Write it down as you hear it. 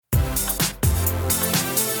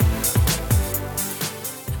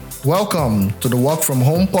Welcome to the Work From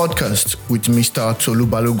Home podcast with Mr. Tolu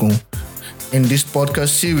Balogun. In this podcast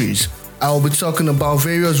series, I will be talking about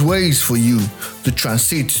various ways for you to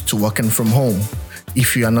transit to working from home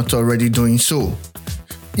if you are not already doing so.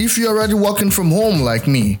 If you're already working from home like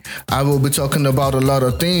me, I will be talking about a lot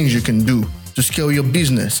of things you can do to scale your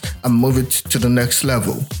business and move it to the next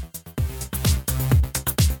level.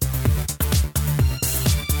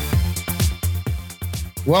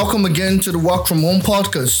 Welcome again to the Work From Home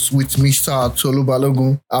podcast with Mr. Tolu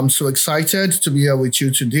Balogun. I'm so excited to be here with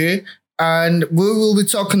you today, and we will be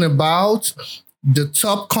talking about the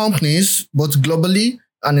top companies, both globally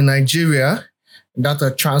and in Nigeria, that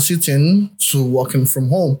are transiting to working from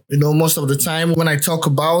home. Most of the time when I talk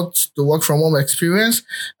about the work from home experience,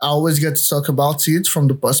 I always get to talk about it from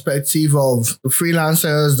the perspective of the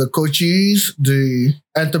freelancers, the coaches, the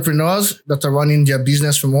entrepreneurs that are running their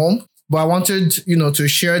business from home. But I wanted, to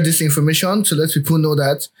share this information to let people know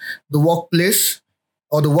that the workplace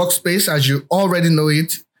or the workspace, as you already know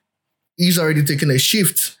it, is already taking a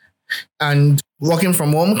shift. And working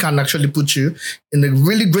from home can actually put you in a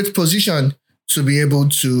really great position to be able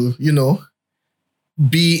to,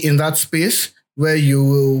 be in that space where you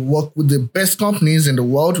will work with the best companies in the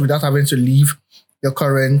world without having to leave your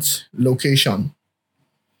current location.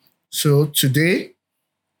 So today,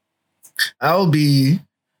 I'll be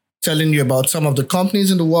telling you about some of the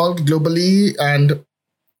companies in the world globally and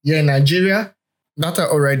here in Nigeria that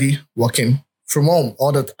are already working from home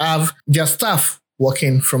or that have their staff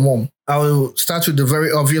working from home. I will start with the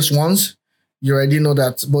very obvious ones. You already know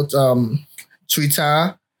that both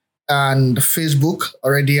Twitter and Facebook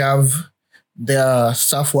already have their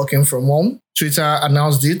staff working from home. Twitter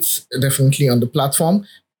announced it definitely on the platform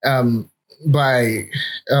by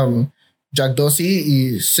Jack Dorsey.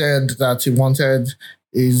 He said that he wanted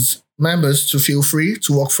his members to feel free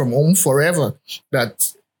to work from home forever,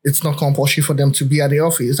 that it's not compulsory for them to be at the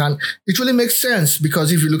office. And it really makes sense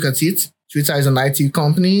because if you look at it, Twitter is an IT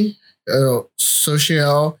company,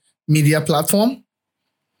 social media platform.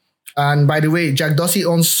 And by the way, Jack Dorsey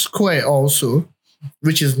owns Square also,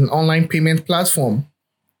 which is an online payment platform.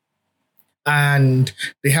 And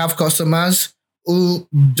they have customers who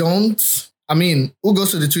who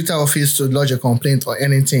goes to the Twitter office to lodge a complaint or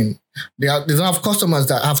anything. They don't have customers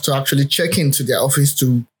that have to actually check into their office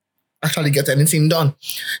to actually get anything done.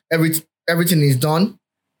 Everything is done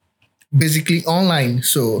basically online.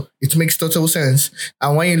 So it makes total sense.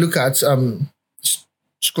 And when you look at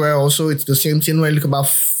Square also, it's the same thing. When you look about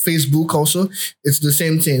Facebook also, it's the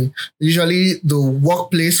same thing. Usually the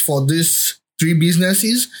workplace for these three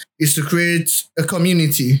businesses is to create a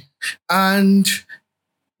community. And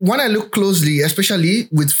when I look closely, especially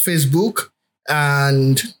with Facebook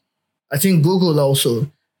and I think Google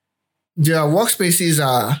also, their workspaces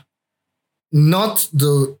are not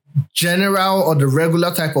the general or the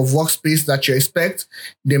regular type of workspace that you expect.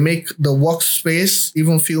 They make the workspace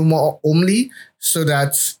even feel more homely so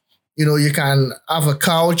that, you can have a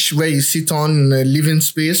couch where you sit on in a living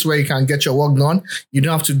space where you can get your work done. You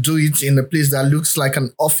don't have to do it in a place that looks like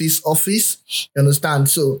an office. You understand?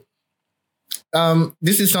 So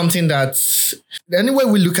this is something that, anyway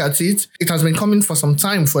we look at it, it has been coming for some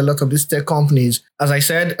time for a lot of these tech companies. As I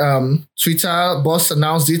said, Twitter boss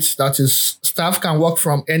announced it that his staff can work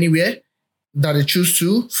from anywhere that they choose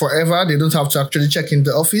to forever. They don't have to actually check in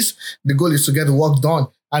the office. The goal is to get the work done.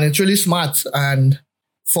 And it's really smart. And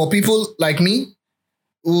for people like me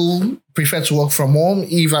who prefer to work from home,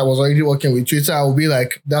 if I was already working with Twitter, I would be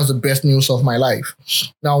like, that's the best news of my life.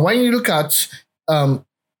 Now, when you look at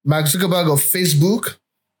Mark Zuckerberg of Facebook,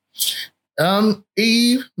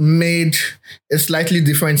 he made a slightly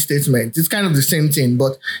different statement. It's kind of the same thing,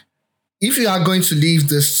 but if you are going to leave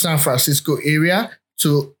the San Francisco area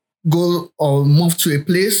to go or move to a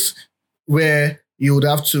place where you would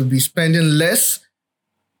have to be spending less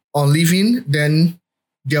on living, then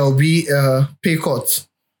there will be a pay cut.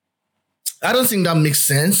 I don't think that makes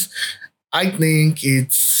sense. I think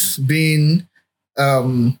it's been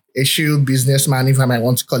a shield businessman, if I might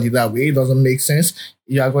want to call it that way. It doesn't make sense.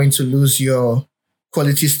 You are going to lose your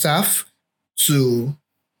quality staff to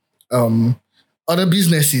other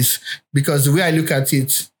businesses, because the way I look at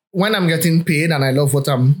it, when I'm getting paid and I love what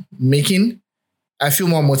I'm making, I feel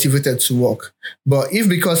more motivated to work. But if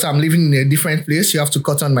because I'm living in a different place, you have to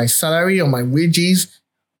cut on my salary or my wages,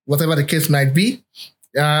 whatever the case might be,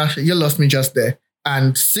 you lost me just there.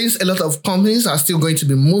 And since a lot of companies are still going to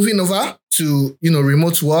be moving over to,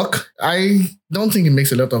 remote work, I don't think it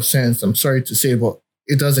makes a lot of sense. I'm sorry to say, but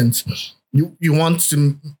it doesn't. You want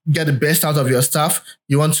to get the best out of your staff.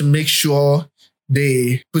 You want to make sure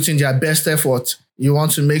they put in their best effort. You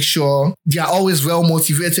want to make sure they are always well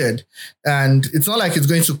motivated. And it's not like it's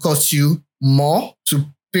going to cost you more to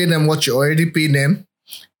pay them what you already pay them.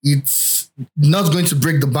 It's not going to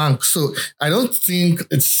break the bank. So I don't think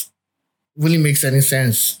it's really makes any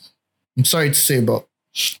sense. I'm sorry to say, but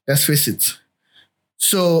let's face it.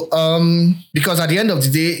 So, because at the end of the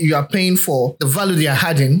day, you are paying for the value they are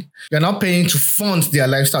adding. You're not paying to fund their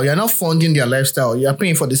lifestyle. You're not funding their lifestyle. You're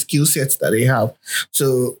paying for the skill sets that they have.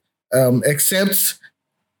 So, except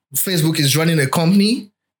Facebook is running a company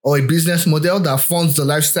or a business model that funds the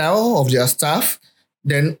lifestyle of their staff,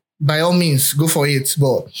 then by all means, go for it.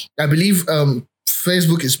 But I believe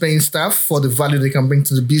Facebook is paying staff for the value they can bring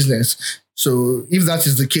to the business. So if that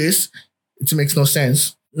is the case, it makes no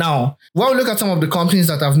sense. Now, when we look at some of the companies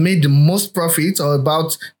that have made the most profit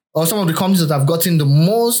or some of the companies that have gotten the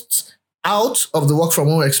most out of the work from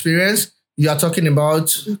home experience, you are talking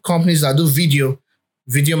about companies that do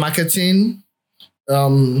video marketing,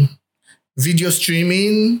 video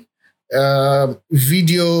streaming,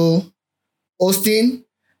 video hosting,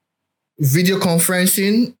 video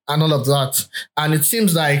conferencing, and all of that. And it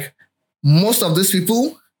seems like most of these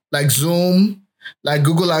people, like Zoom, like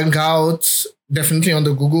Google Hangouts, definitely on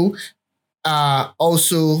the Google, are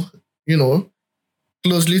also,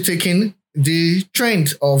 closely taking the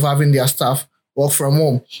trend of having their staff work from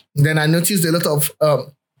home. Then I noticed a lot of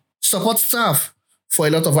support staff for a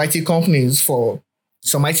lot of IT companies, for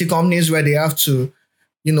some IT companies where they have to,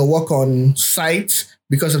 work on site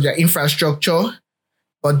because of their infrastructure.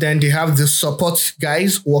 But then they have the support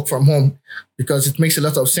guys work from home because it makes a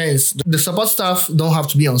lot of sense. The support staff don't have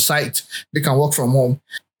to be on site. They can work from home.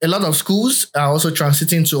 A lot of schools are also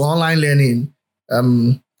transiting to online learning.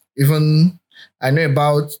 Even I know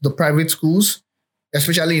about the private schools,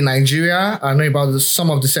 especially in Nigeria. I know about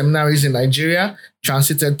some of the seminaries in Nigeria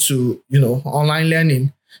transited to, online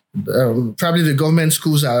learning. Probably the government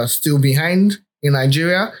schools are still behind in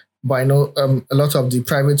Nigeria, but I know a lot of the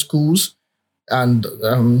private schools and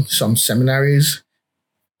some seminaries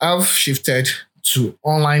have shifted to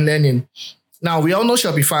online learning. Now, we all know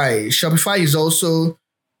Shopify. Shopify is also,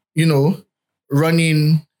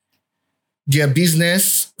 running their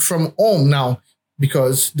business from home now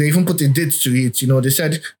because they even put a date to it. They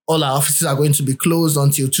said all our offices are going to be closed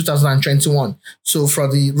until 2021. So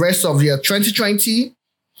for the rest of year 2020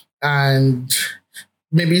 and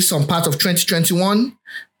maybe some part of 2021,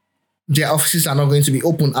 their offices are not going to be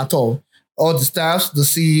open at all. All the staff, the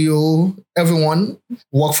CEO, everyone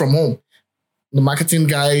work from home. The marketing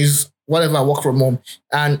guys, whatever, work from home.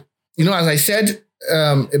 And, as I said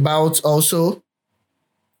about also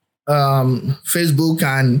Facebook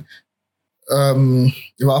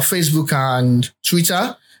and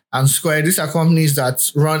Twitter and Square, these are companies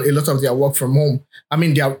that run a lot of their work from home. I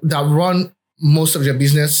mean, that run most of their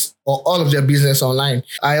business or all of their business online.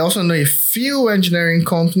 I also know a few engineering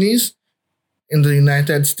companies in the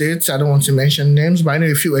United States. I don't want to mention names, but I know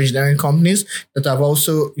a few engineering companies that have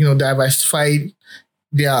also, diversified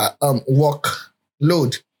their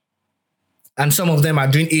workload. And some of them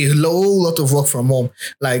are doing a lot of work from home,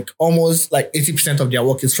 like almost like 80% of their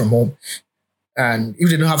work is from home. And if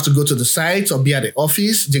they don't have to go to the site or be at the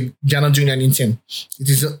office, they're not doing anything.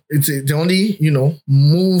 They only,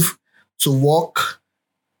 move to work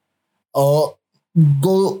or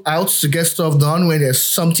go out to get stuff done when there's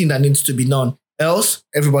something that needs to be done. Else,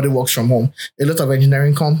 everybody works from home. A lot of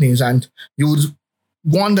engineering companies, and you would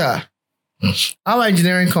wonder how are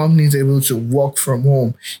engineering companies able to work from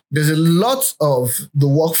home? There's a lot of the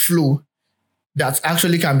workflow that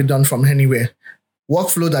actually can be done from anywhere.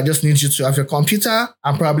 Workflow that just needs you to have your computer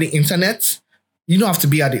and probably internet. You don't have to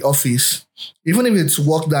be at the office. Even if it's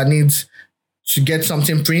work that needs to get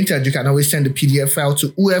something printed, you can always send the PDF file to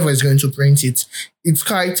whoever is going to print it. It's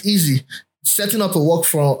quite easy. Setting up a work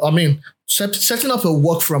from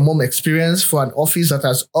home experience for an office that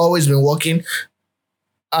has always been working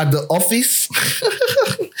at the office,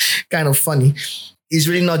 kind of funny. It's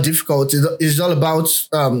really not difficult. It's all about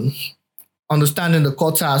understanding the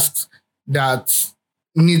core tasks that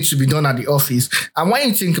need to be done at the office. And when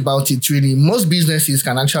you think about it, really, most businesses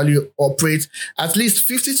can actually operate at least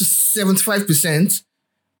 50 to 75%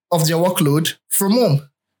 of their workload from home.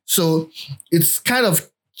 So it's kind of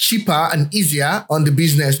cheaper and easier on the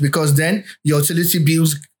business because then your utility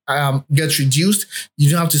bills get reduced. You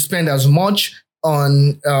don't have to spend as much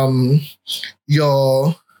on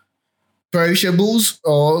your perishables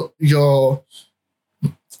or your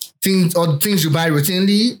things or the things you buy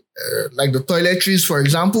routinely, like the toiletries, for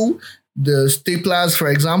example, the staplers, for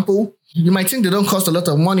example. You might think they don't cost a lot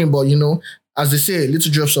of money, but as they say,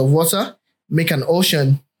 little drops of water make an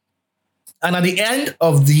ocean. And at the end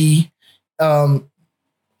of the um,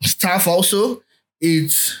 staff also,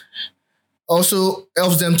 it also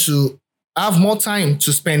helps them to have more time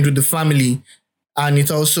to spend with the family. And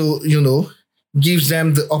it also, gives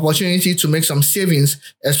them the opportunity to make some savings,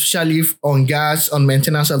 especially on gas, on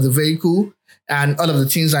maintenance of the vehicle, and all of the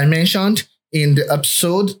things I mentioned in the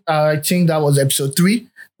episode. I think that was episode 3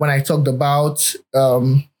 when I talked about,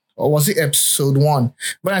 or was it episode 1?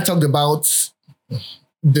 When I talked about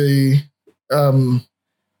the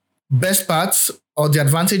best parts or the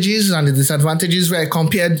advantages and the disadvantages, where I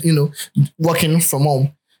compared, working from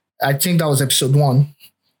home. I think that was episode 1.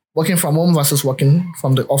 Working from home versus working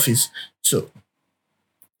from the office. So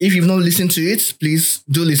if you've not listened to it, please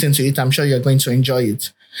do listen to it. I'm sure you're going to enjoy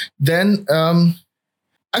it. Then,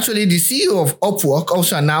 actually, the CEO of Upwork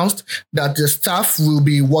also announced that the staff will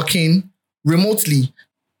be working remotely.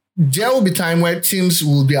 There will be time where teams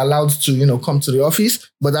will be allowed to, come to the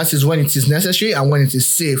office, but that is when it is necessary and when it is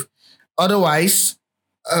safe. Otherwise,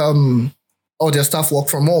 all their staff work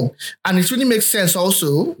from home. And it really makes sense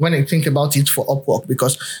also when I think about it for Upwork,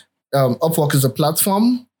 because Upwork is a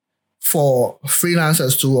platform for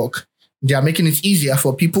freelancers to work. They are making it easier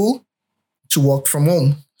for people to work from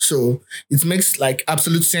home. So it makes like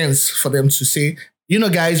absolute sense for them to say,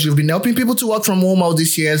 guys, you've been helping people to work from home all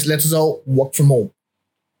these years. Let us all work from home.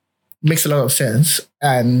 Makes a lot of sense.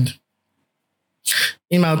 And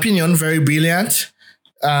in my opinion, very brilliant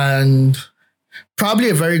and probably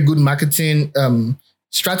a very good marketing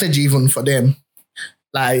strategy even for them.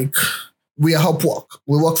 Like, we are Upwork.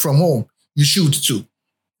 We work from home. You should too.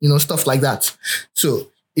 Stuff like that. So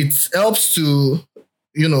it helps to,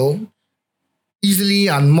 easily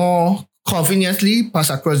and more conveniently pass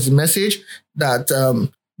across the message that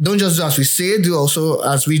don't just do as we say, do also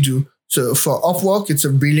as we do. So for Upwork, it's a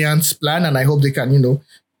brilliant plan, and I hope they can,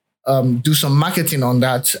 do some marketing on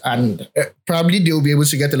that. And probably they'll be able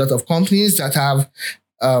to get a lot of companies that have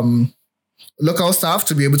local staff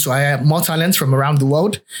to be able to hire more talent from around the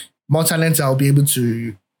world, more talent that will be able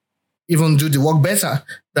to even do the work better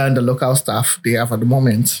than the local staff they have at the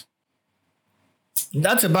moment.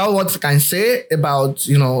 That's about what I can say about,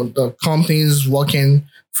 the companies working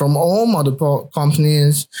from home or the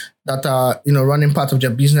companies that are, running part of their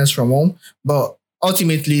business from home. But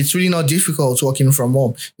ultimately, it's really not difficult working from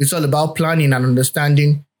home. It's all about planning and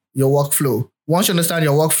understanding your workflow. Once you understand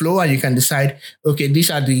your workflow and you can decide, okay,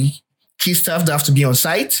 these are the key staff that have to be on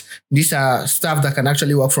site. These are staff that can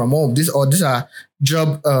actually work from home. These are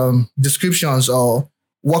job descriptions or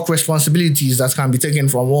work responsibilities that can be taken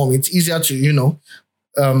from home. It's easier to,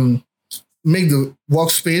 make the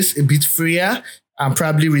workspace a bit freer and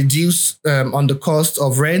probably reduce on the cost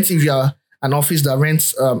of rent. If you're an office that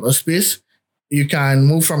rents a space, you can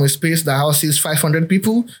move from a space that houses 500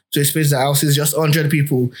 people to a space that houses just 100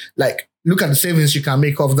 people. Like, look at the savings you can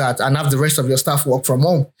make of that and have the rest of your staff work from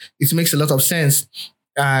home. It makes a lot of sense.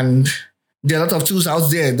 And there are a lot of tools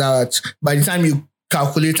out there that by the time you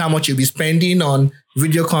calculate how much you'll be spending on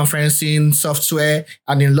video conferencing software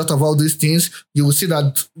and in a lot of all these things, you will see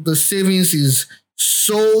that the savings is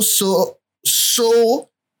so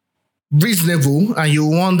reasonable. And you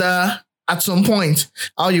wonder at some point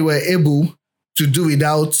how you were able to do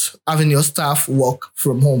without having your staff work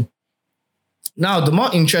from home. Now, the more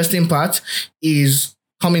interesting part is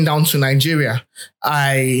coming down to Nigeria.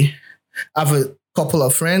 I have a couple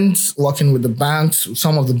of friends working with the banks,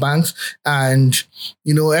 some of the banks, and,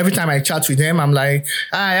 every time I chat with them, I'm like,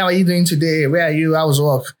 hi, how are you doing today? Where are you? How's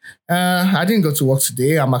work? I didn't go to work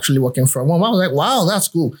today. I'm actually working from home. I was like, wow, that's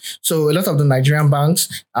cool. So a lot of the Nigerian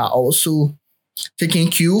banks are also taking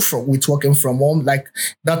cue with working from home. Like,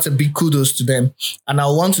 that's a big kudos to them. And I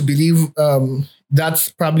want to believe that's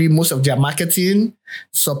probably most of their marketing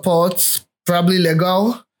support, probably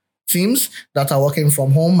legal teams that are working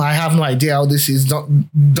from home. I have no idea how this is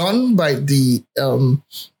done by the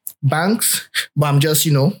banks, but I'm just,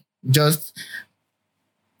 just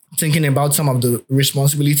thinking about some of the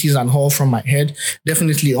responsibilities and all from my head.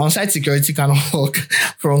 Definitely on-site security cannot work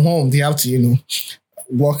from home. They have to,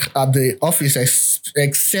 work at the office,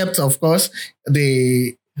 except, of course,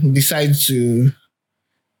 they decide to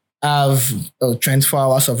have a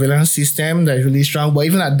 24-hour surveillance system that is really strong. But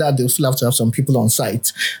even at that, they'll still have to have some people on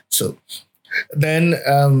site. So then,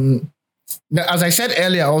 as I said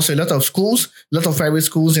earlier, also a lot of private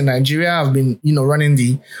schools in Nigeria have been, running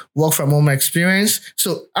the work from home experience.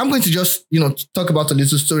 So I'm going to just, talk about a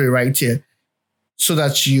little story right here so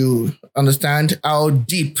that you understand how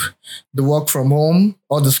deep the work from home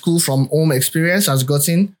or the school from home experience has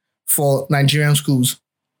gotten for Nigerian schools.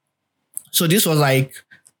 So this was like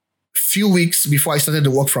few weeks before I started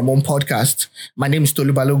the Work From Home podcast. My name is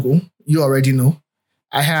Tolu Balogun. You already know.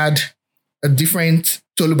 I had a different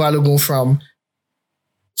Tolu Balogun from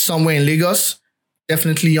somewhere in Lagos.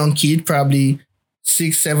 Definitely young kid, probably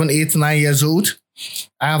 6, 7, 8, 9 years old.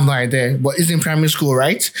 I have no idea, but it's in primary school,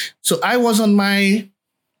 right? So I was on my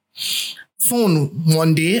phone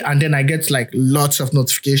one day and then I get like lots of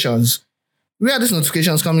notifications. Where are these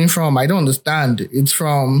notifications coming from? I don't understand. It's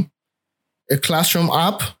from a classroom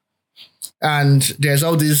app and there's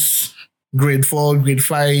all these grade 4, grade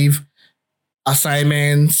 5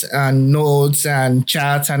 assignments and notes and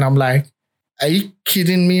chats. And I'm like, are you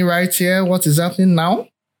kidding me right here? What is happening now?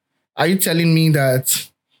 Are you telling me that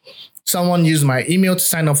someone used my email to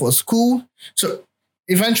sign up for school? So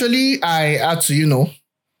eventually I had to,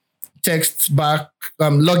 text back,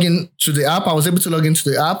 log in to the app. I was able to log into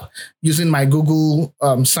the app using my Google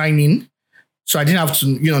sign in. So I didn't have to,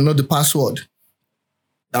 know the password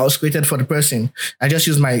that was created for the person. I just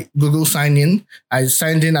used my Google sign in. I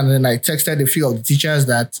signed in and then I texted a few of the teachers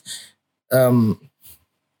that,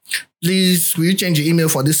 please, will you change your email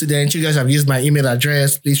for this student? You guys have used my email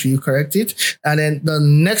address. Please, will you correct it? And then the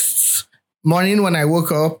next morning when I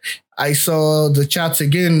woke up, I saw the chats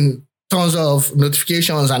again, tons of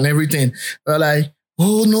notifications and everything. They're like,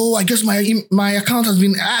 oh no, I guess my account has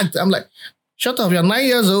been hacked. I'm like, shut up, you're 9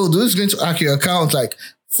 years old. Who's going to hack your account? Like,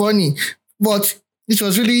 funny. But it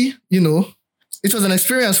was really, it was an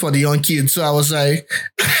experience for the young kids. So I was like,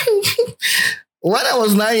 when I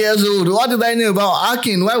was 9 years old, what did I know about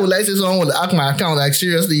hacking? Why would I say someone would hack my account? Like,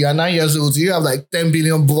 seriously, you're 9 years old. You have like 10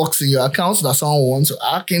 billion bucks in your account that someone wants to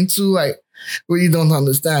hack into. I really don't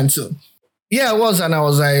understand. So, yeah, I was. And I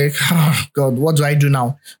was like, oh, God, what do I do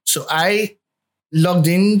now? So I logged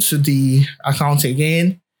into the account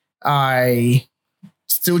again. I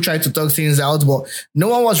still tried to talk things out, but no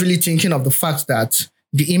one was really thinking of the fact that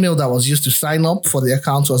the email that was used to sign up for the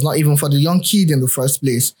account was not even for the young kid in the first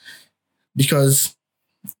place. Because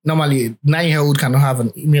normally a 9-year-old cannot have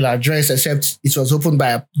an email address except it was opened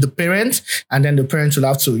by the parent, and then the parent will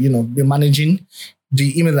have to, be managing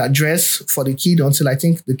the email address for the kid until I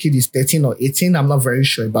think the kid is 13 or 18. I'm not very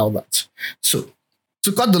sure about that. So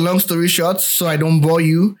to cut the long story short, so I don't bore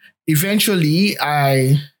you, eventually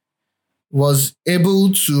I was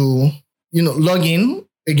able to, log in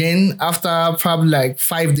again after probably like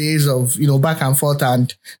 5 days of, back and forth,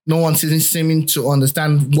 and no one seeming to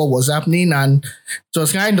understand what was happening. And it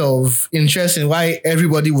was kind of interesting why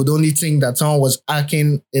everybody would only think that someone was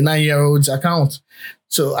hacking a 9-year-old's account.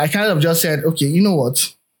 So I kind of just said, okay, you know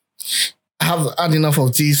what? I have had enough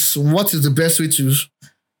of this. What is the best way to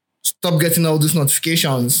stop getting all these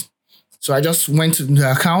notifications? So I just went to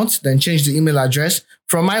the account, then changed the email address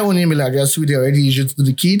from my own email address, which they already issued to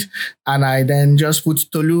the kid. And I then just put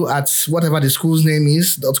Tolu at whatever the school's name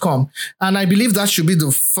is, .com. And I believe that should be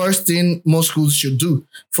the first thing most schools should do.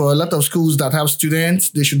 For a lot of schools that have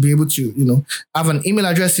students, they should be able to, have an email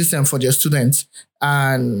address system for their students.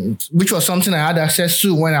 And which was something I had access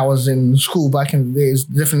to when I was in school back in the days,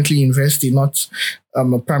 definitely university, not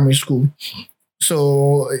a primary school.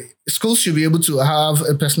 So schools should be able to have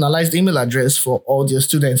a personalized email address for all their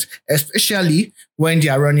students, especially when they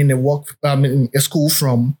are running a school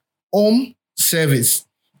from home service.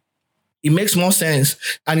 It makes more sense.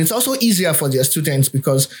 And it's also easier for their students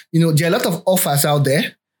because, there are a lot of offers out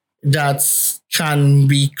there that can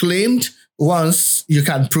be claimed once you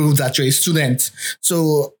can prove that you're a student.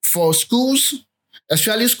 So for schools,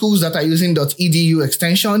 especially schools that are using .edu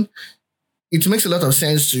extension, it makes a lot of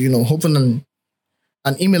sense to, open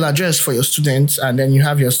an email address for your students, and then you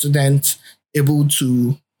have your students able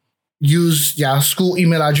to use their school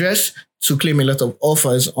email address to claim a lot of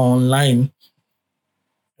offers online.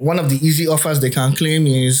 One of the easy offers they can claim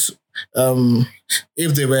is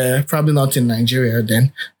if they were probably not in Nigeria,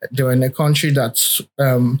 then they were in a country that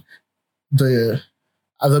the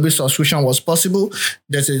Adobe subscription was possible.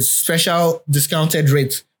 There's a special discounted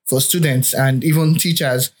rate for students and even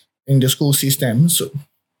teachers in the school system. So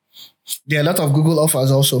there are a lot of Google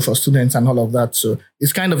offers also for students and all of that. So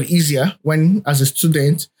it's kind of easier when, as a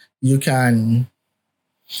student, you can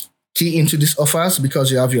key into these offers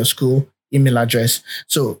because you have your school email address.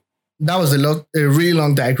 So that was a really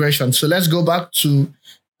long digression. So let's go back to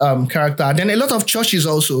character. Then a lot of churches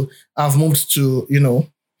also have moved to,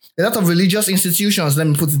 a lot of religious institutions, let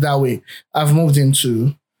me put it that way, have moved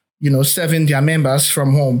into, serving their members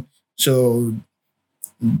from home. So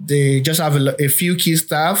they just have a few key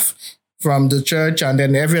staff from the church, and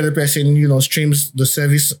then every other person, streams the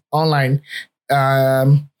service online.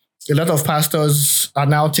 A lot of pastors are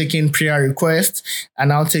now taking prayer requests, are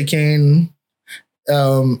now taking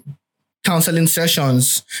counseling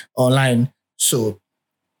sessions online. So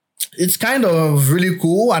it's kind of really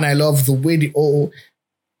cool, and I love the way the whole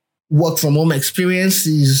work from home experience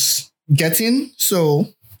is getting. So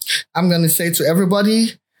I'm going to say to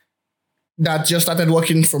everybody that just started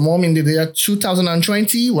working from home in the year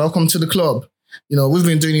 2020, welcome to the club. We've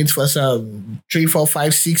been doing it for some 3, 4,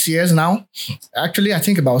 5, 6 years now. Actually, I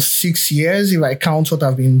think about 6 years if I count what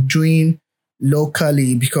I've been doing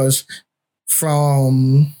locally, because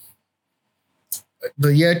from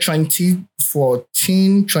the year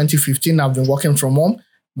 2014, 2015, I've been working from home,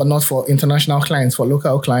 but not for international clients, for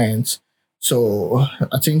local clients. So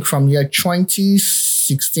I think from year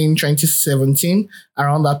 2016, 2017,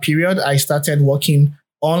 around that period, I started working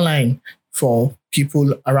online for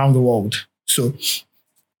people around the world. So,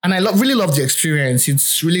 and I really love the experience.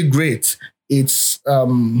 It's really great. It's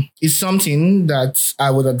something that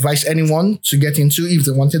I would advise anyone to get into if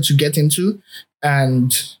they wanted to get into.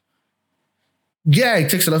 And yeah, it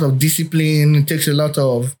takes a lot of discipline. It takes a lot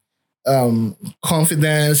of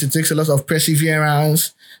confidence. It takes a lot of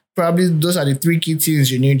perseverance. Probably those are the 3 key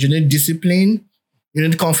things you need. You need discipline. You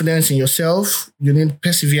need confidence in yourself. You need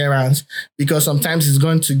perseverance, because sometimes it's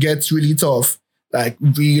going to get really tough, like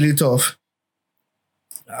really tough.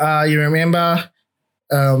 You remember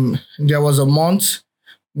there was a month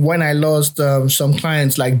when I lost some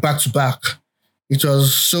clients like back to back. It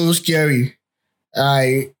was so scary.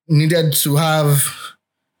 I needed to have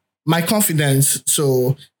my confidence.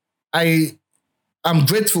 So I'm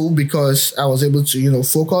grateful because I was able to,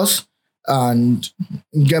 focus and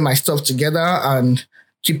get my stuff together and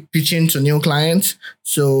keep pitching to new clients.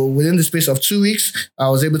 So within the space of 2 weeks, I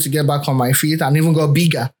was able to get back on my feet and even got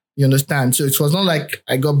bigger. You understand? So it was not like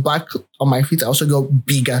I got back on my feet, I also got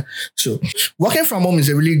bigger. So working from home is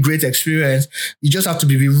a really great experience. You just have to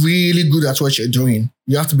be really good at what you're doing.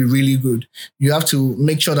 You have to be really good. You have to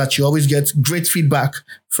make sure that you always get great feedback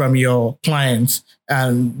from your clients.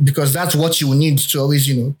 And because that's what you need to always,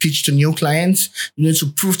 pitch to new clients. You need to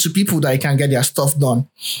prove to people that you can get their stuff done.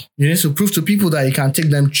 You need to prove to people that you can take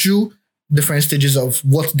them through different stages of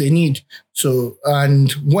what they need. So,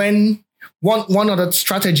 and when one other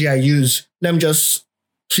strategy I use, let me just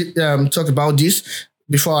talk about this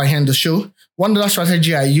before I end the show. One other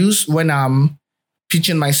strategy I use when I'm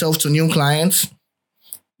pitching myself to new clients,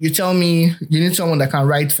 you tell me you need someone that can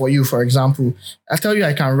write for you, for example. I tell you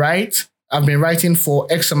I can write. I've been writing for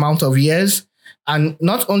X amount of years. And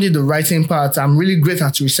not only the writing part, I'm really great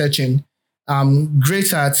at researching. I'm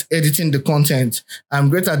great at editing the content. I'm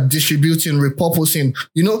great at distributing, repurposing.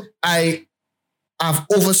 I've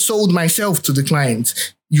oversold myself to the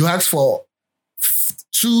client. You ask for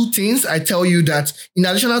 2 things. I tell you that in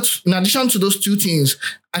addition to those 2 things,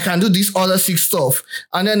 I can do this other 6 stuff.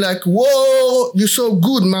 And then like, whoa, you're so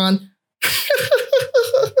good, man.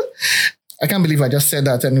 I can't believe I just said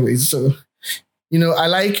that anyways. So, I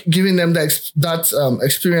like giving them that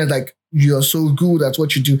experience, like you're so good at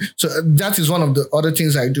what you do. So that is one of the other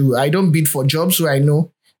things I do. I don't bid for jobs where I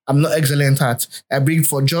know I'm not excellent at. I bid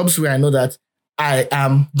for jobs where I know that I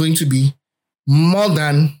am going to be more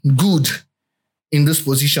than good in this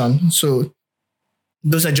position. So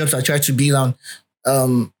those are jobs I try to bid on.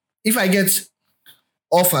 If I get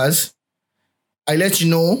offers, I let you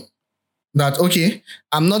know that, okay,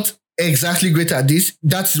 I'm not exactly great at this.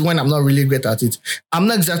 That's when I'm not really great at it. I'm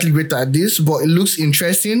not exactly great at this, but it looks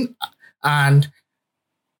interesting and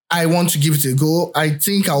I want to give it a go. I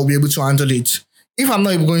think I'll be able to handle it. If I'm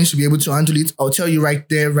not going to be able to handle it, I'll tell you right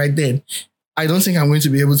there, right then. I don't think I'm going to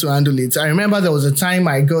be able to handle it. I remember there was a time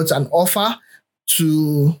I got an offer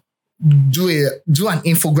to do an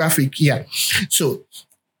infographic. Yeah. So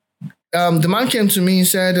the man came to me and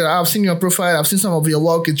said, I've seen your profile. I've seen some of your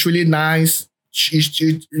work. It's really nice. He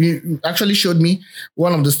actually showed me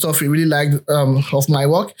one of the stuff he really liked of my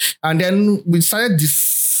work. And then we started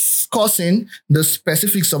discussing the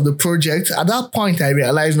specifics of the project. At that point, I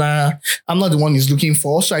realized, I'm not the one he's looking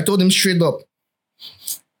for. So I told him straight up,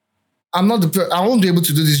 I won't be able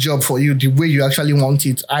to do this job for you the way you actually want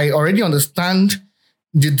it. I already understand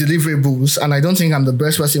the deliverables and I don't think I'm the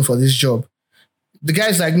best person for this job. The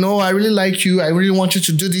guy's like, no, I really like you. I really want you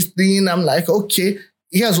to do this thing. I'm like, okay,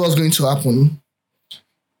 here's what's going to happen.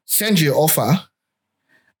 Send you your offer.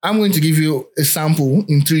 I'm going to give you a sample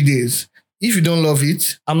in 3 days. If you don't love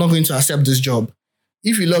it, I'm not going to accept this job.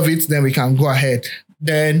 If you love it, then we can go ahead.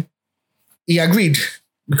 Then he agreed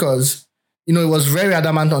because he was very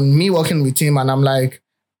adamant on me working with him. And I'm like,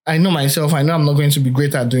 I know myself. I know I'm not going to be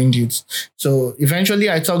great at doing this. So eventually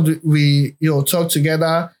we talked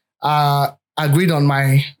together, agreed on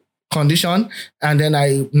my condition. And then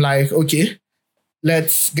I'm like, okay,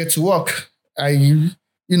 let's get to work.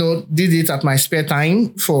 did it at my spare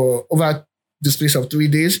time for over the space of 3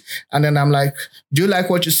 days. And then I'm like, do you like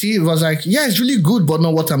what you see? It was like, yeah, it's really good, but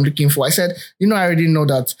not what I'm looking for. I said, I already know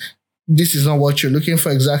that this is not what you're looking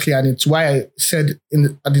for exactly. And it's why I said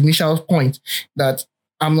at the initial point that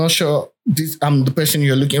I'm not sure I'm the person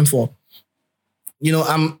you're looking for.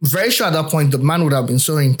 I'm very sure at that point the man would have been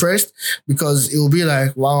so impressed, because it will be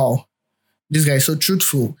like, wow, this guy is so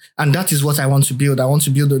truthful. And that is what I want to build. I want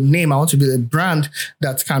to build a name. I want to build a brand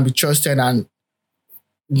that can be trusted. And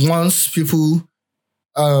once people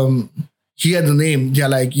hear the name, they're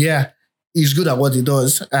like, yeah, he's good at what he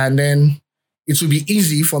does. And then it will be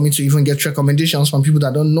easy for me to even get recommendations from people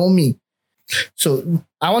that don't know me. So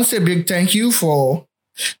I want to say a big thank you for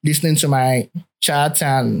listening to my chat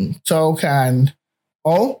and talk and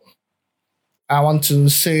all. I want to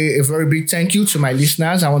say a very big thank you to my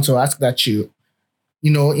listeners. I want to ask that you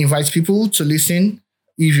invite people to listen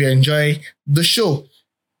if you enjoy the show.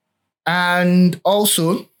 And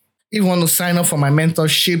also, if you want to sign up for my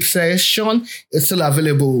mentorship session, it's still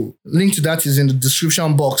available. Link to that is in the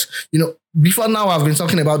description box. Before now, I've been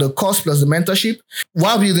talking about the course plus the mentorship.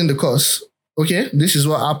 While building the course, okay, this is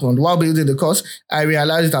what happened. While building the course, I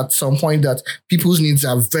realized at some point that people's needs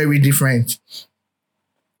are very different.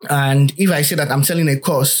 And if I say that I'm selling a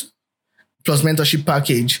course plus mentorship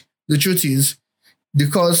package, the truth is the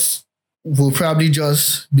course will probably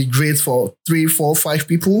just be great for 3, 4, 5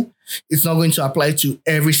 people. It's not going to apply to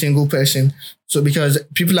every single person. So because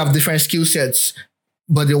people have different skill sets,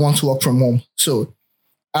 but they want to work from home. So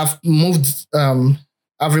I've removed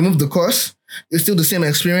the course. It's still the same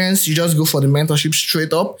experience. You just go for the mentorship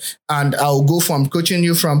straight up, and I'll go from coaching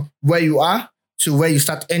you from where you are to where you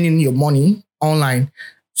start earning your money online.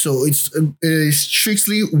 So it's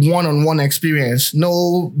strictly one-on-one experience.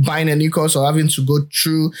 No buying any course or having to go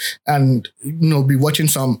through and be watching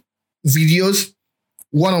some videos.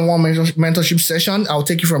 One-on-one mentorship session. I'll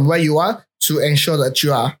take you from where you are to ensure that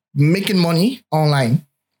you are making money online.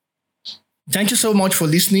 Thank you so much for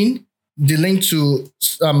listening. The link to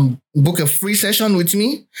book a free session with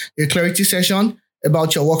me, a clarity session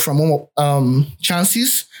about your work from home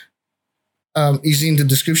chances, is in the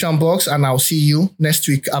description box, and I'll see you next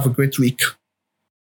week. Have a great week.